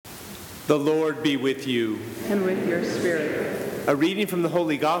The Lord be with you. And with your spirit. A reading from the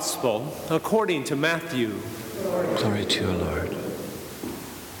Holy Gospel according to Matthew. Glory to you, Lord.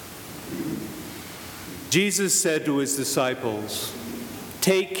 Jesus said to his disciples,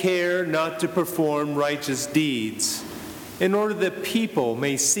 "Take care not to perform righteous deeds, in order that people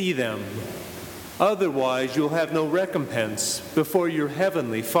may see them. Otherwise you'll have no recompense before your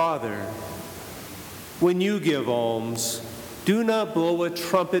heavenly Father. When you give alms, do not blow a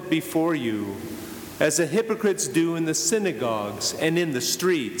trumpet before you, as the hypocrites do in the synagogues and in the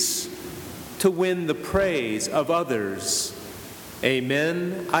streets, to win the praise of others.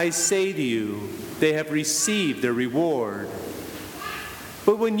 Amen, I say to you, they have received their reward.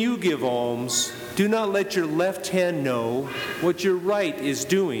 But when you give alms, do not let your left hand know what your right is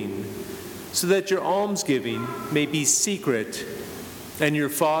doing, so that your almsgiving may be secret, and your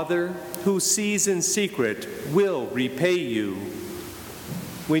Father, who sees in secret, will repay you.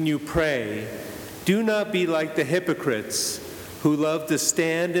 When you pray, do not be like the hypocrites, who love to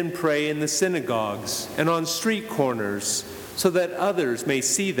stand and pray in the synagogues and on street corners, so that others may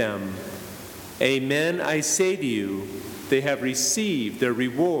see them. Amen, I say to you, they have received their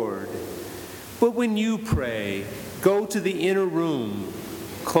reward. But when you pray, go to the inner room,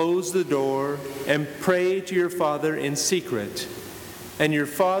 close the door, and pray to your Father in secret. And your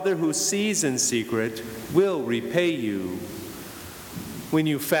Father who sees in secret will repay you. When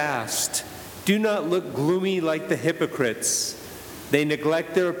you fast, do not look gloomy like the hypocrites. They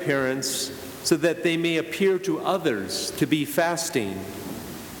neglect their appearance so that they may appear to others to be fasting.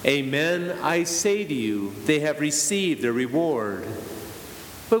 Amen, I say to you, they have received their reward.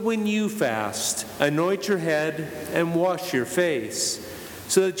 But when you fast, anoint your head and wash your face,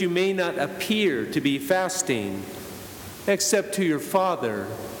 so that you may not appear to be fasting, except to your Father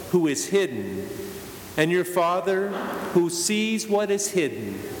who is hidden. And your Father who sees what is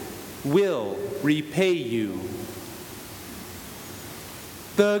hidden will repay you."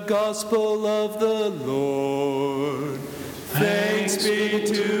 The Gospel of the Lord. Thanks be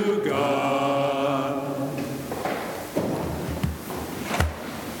to God.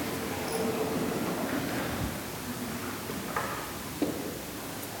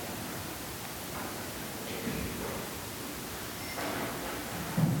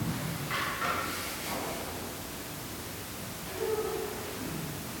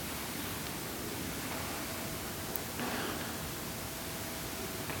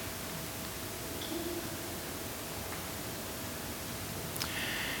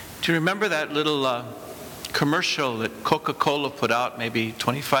 Do you remember that little commercial that Coca-Cola put out maybe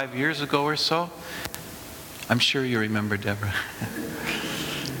 25 years ago or so? I'm sure you remember, Deborah.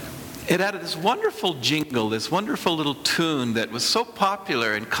 It had this wonderful jingle, this wonderful little tune that was so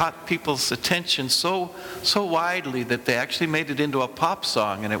popular and caught people's attention so widely that they actually made it into a pop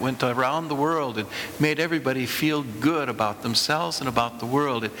song, and it went around the world and made everybody feel good about themselves and about the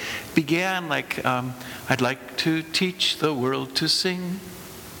world. It began like, I'd like to teach the world to sing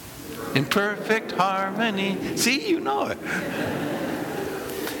in perfect harmony. See, you know it.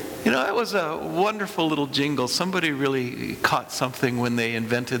 You know, it was a wonderful little jingle. Somebody really caught something when they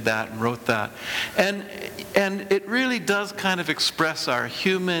invented that and wrote that. And it really does kind of express our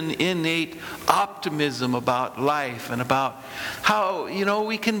human innate optimism about life and about how, you know,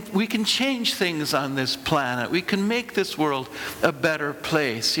 we can change things on this planet. We can make this world a better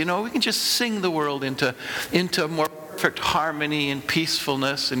place. You know, we can just sing the world into more perfect harmony and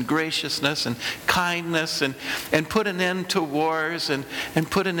peacefulness and graciousness and kindness, and put an end to wars and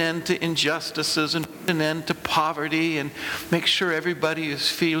put an end to injustices and put an end to poverty, and make sure everybody is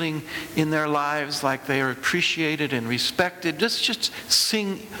feeling in their lives like they are appreciated and respected. Just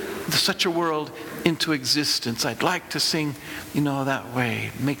sing such a world into existence. I'd like to sing, you know, that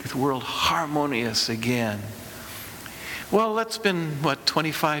way, make the world harmonious again. Well, that's been,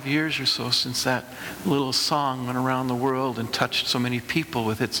 25 years or so since that little song went around the world and touched so many people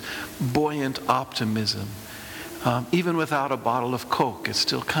with its buoyant optimism. Even without a bottle of Coke, it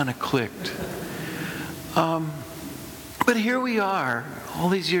still kind of clicked. But here we are, all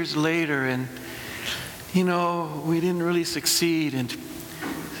these years later, and, you know, we didn't really succeed in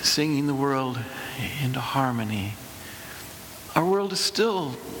singing the world into harmony. Our world is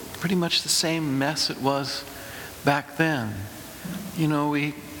still pretty much the same mess it was back then. You know,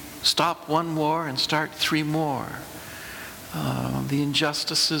 we stop one war and start 3 more. The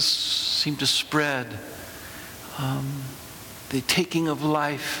injustices seem to spread. The taking of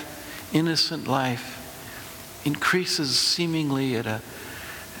life, innocent life, increases seemingly at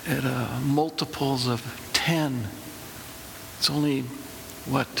multiples of 10. It's only,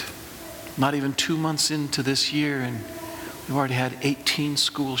 not even 2 months into this year, and We've already had 18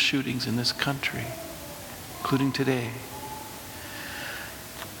 school shootings in this country, including today.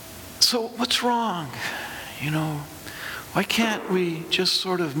 So what's wrong? Why can't we just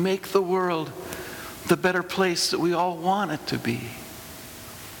sort of make the world the better place that we all want it to be?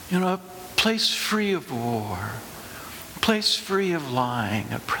 A place free of war, a place free of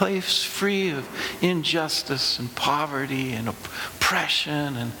lying, a place free of injustice and poverty and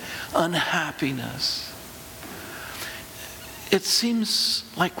oppression and unhappiness. It seems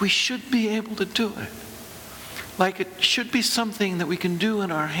like we should be able to do it. Like it should be something that we can do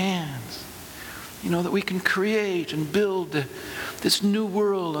in our hands. That we can create and build this new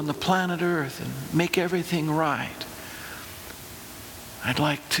world on the planet Earth and make everything right. I'd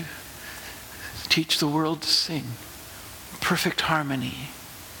like to teach the world to sing perfect harmony.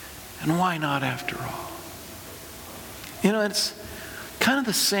 And why not, after all? It's kind of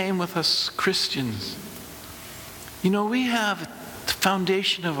the same with us Christians. We have the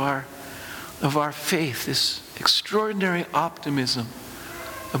foundation of our faith, this extraordinary optimism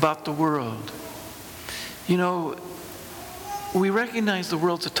about the world. We recognize the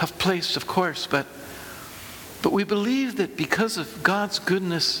world's a tough place, of course, but we believe that because of God's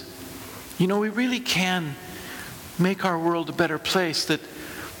goodness, we really can make our world a better place, that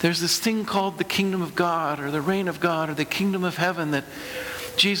there's this thing called the kingdom of God or the reign of God or the kingdom of heaven that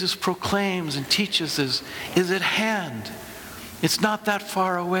Jesus proclaims and teaches is at hand. It's not that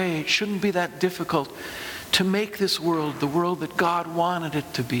far away. It shouldn't be that difficult to make this world the world that God wanted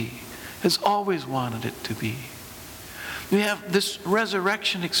it to be, has always wanted it to be. We have this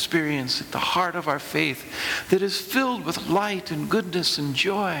resurrection experience at the heart of our faith that is filled with light and goodness and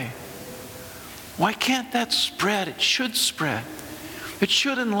joy. Why can't that spread? It should spread. It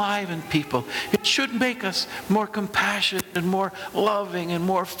should enliven people. It should make us more compassionate and more loving and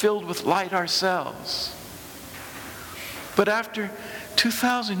more filled with light ourselves. But after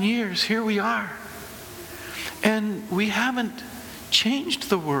 2,000 years, here we are. And we haven't changed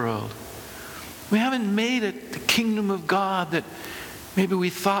the world. We haven't made it the kingdom of God that maybe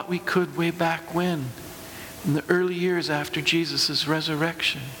we thought we could way back when, in the early years after Jesus'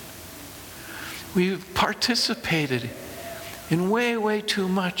 resurrection. We've participated in way, way too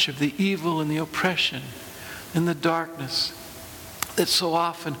much of the evil and the oppression and the darkness that so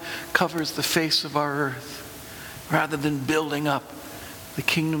often covers the face of our earth, rather than building up the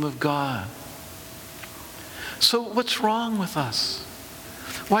kingdom of God. So what's wrong with us?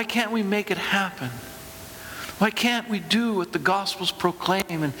 Why can't we make it happen? Why can't we do what the Gospels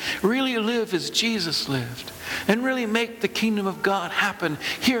proclaim and really live as Jesus lived? And really make the kingdom of God happen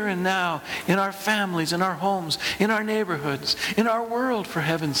here and now in our families, in our homes, in our neighborhoods, in our world, for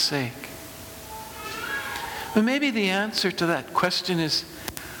heaven's sake. But maybe the answer to that question is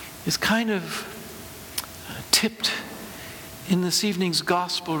kind of tipped in this evening's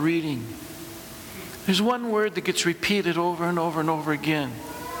gospel reading. There's one word that gets repeated over and over and over again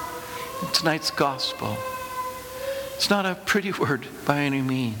in tonight's gospel. It's not a pretty word by any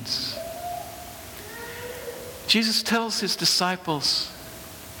means. Jesus tells his disciples,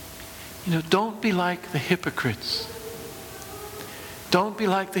 don't be like the hypocrites. Don't be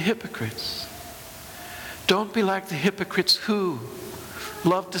like the hypocrites. Don't be like the hypocrites who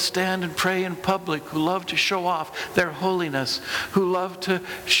love to stand and pray in public, who love to show off their holiness, who love to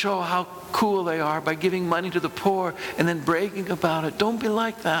show how cool they are by giving money to the poor and then bragging about it. Don't be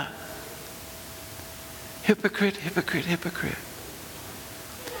like that. Hypocrite, hypocrite, hypocrite.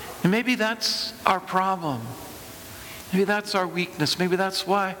 And maybe that's our problem. Maybe that's our weakness. Maybe that's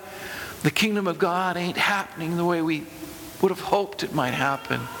why the kingdom of God ain't happening the way we would have hoped it might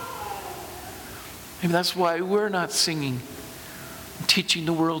happen. Maybe that's why we're not singing and teaching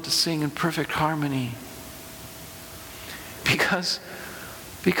the world to sing in perfect harmony. Because,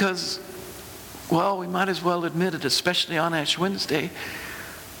 well, we might as well admit it, especially on Ash Wednesday,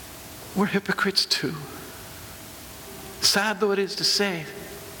 we're hypocrites too. Sad though it is to say,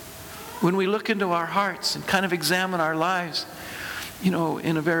 when we look into our hearts and kind of examine our lives, in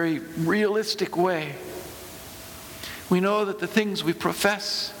a very realistic way, we know that the things we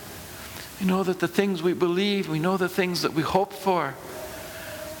profess, we know that the things we believe, we know the things that we hope for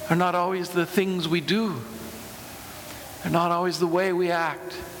are not always the things we do. They're not always the way we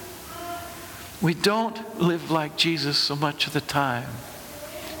act. We don't live like Jesus so much of the time.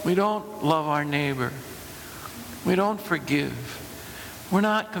 We don't love our neighbor. We don't forgive. We're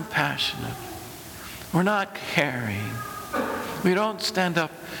not compassionate. We're not caring. We don't stand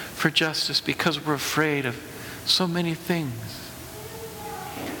up for justice because we're afraid of so many things.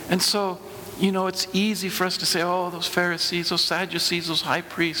 And so, it's easy for us to say, oh, those Pharisees, those Sadducees, those high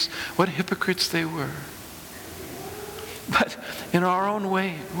priests, what hypocrites they were. But in our own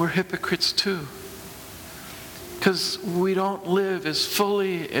way, we're hypocrites too. Because we don't live as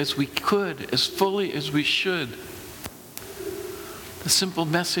fully as we could, as fully as we should. The simple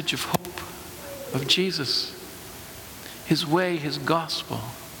message of hope of Jesus, His way, His gospel.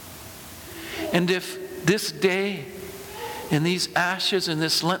 And if this day and these ashes in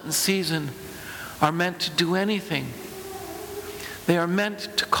this Lenten season are meant to do anything, they are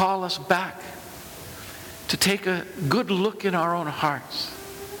meant to call us back, to take a good look in our own hearts,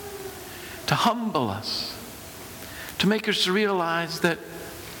 to humble us, to make us realize that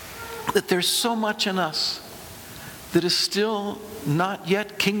there's so much in us that is still not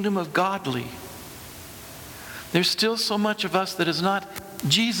yet kingdom of godly. There's still so much of us that is not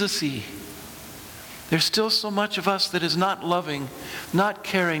Jesus-y. There's still so much of us that is not loving, not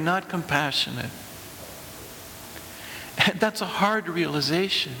caring, not compassionate. And that's a hard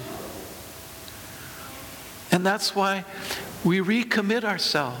realization. And that's why we recommit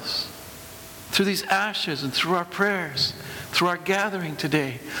ourselves through these ashes and through our prayers, through our gathering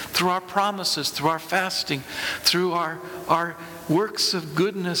today, through our promises, through our fasting, through our works of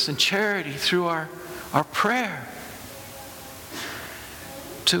goodness and charity, through our prayer,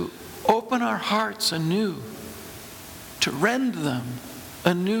 to open our hearts anew, to rend them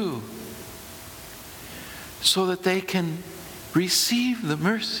anew, so that they can receive the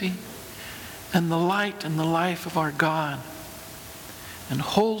mercy and the light and the life of our God, and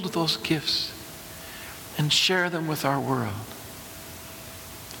hold those gifts and share them with our world.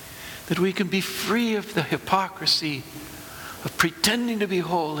 That we can be free of the hypocrisy of pretending to be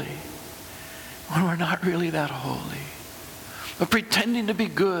holy when we're not really that holy, of pretending to be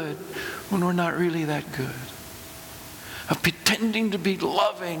good when we're not really that good, of pretending to be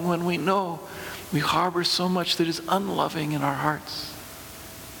loving when we know we harbor so much that is unloving in our hearts.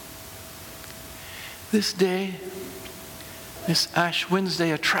 This day, this Ash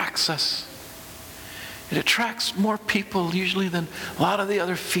Wednesday, attracts us. It attracts more people usually than a lot of the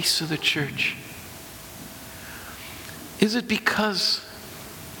other feasts of the church. Is it because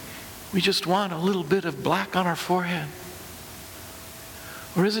we just want a little bit of black on our forehead?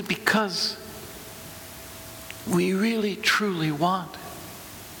 Or is it because we really, truly want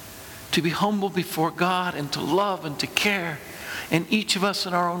to be humble before God and to love and to care, and each of us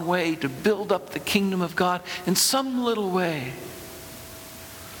in our own way to build up the kingdom of God in some little way,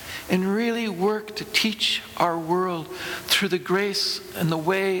 and really work to teach our world through the grace and the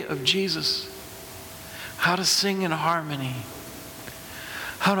way of Jesus how to sing in harmony,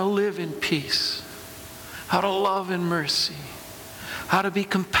 how to live in peace, how to love in mercy, how to be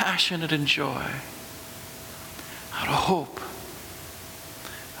compassionate in joy, how to hope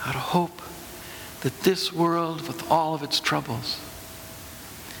that this world, with all of its troubles,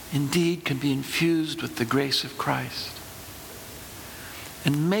 indeed can be infused with the grace of Christ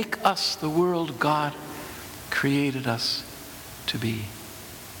and make us the world God created us to be.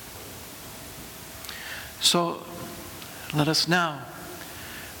 So let us now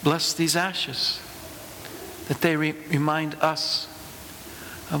bless these ashes, that they remind us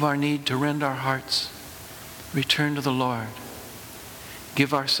of our need to rend our hearts, return to the Lord,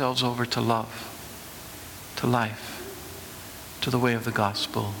 give ourselves over to love, to life, to the way of the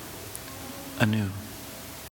gospel anew.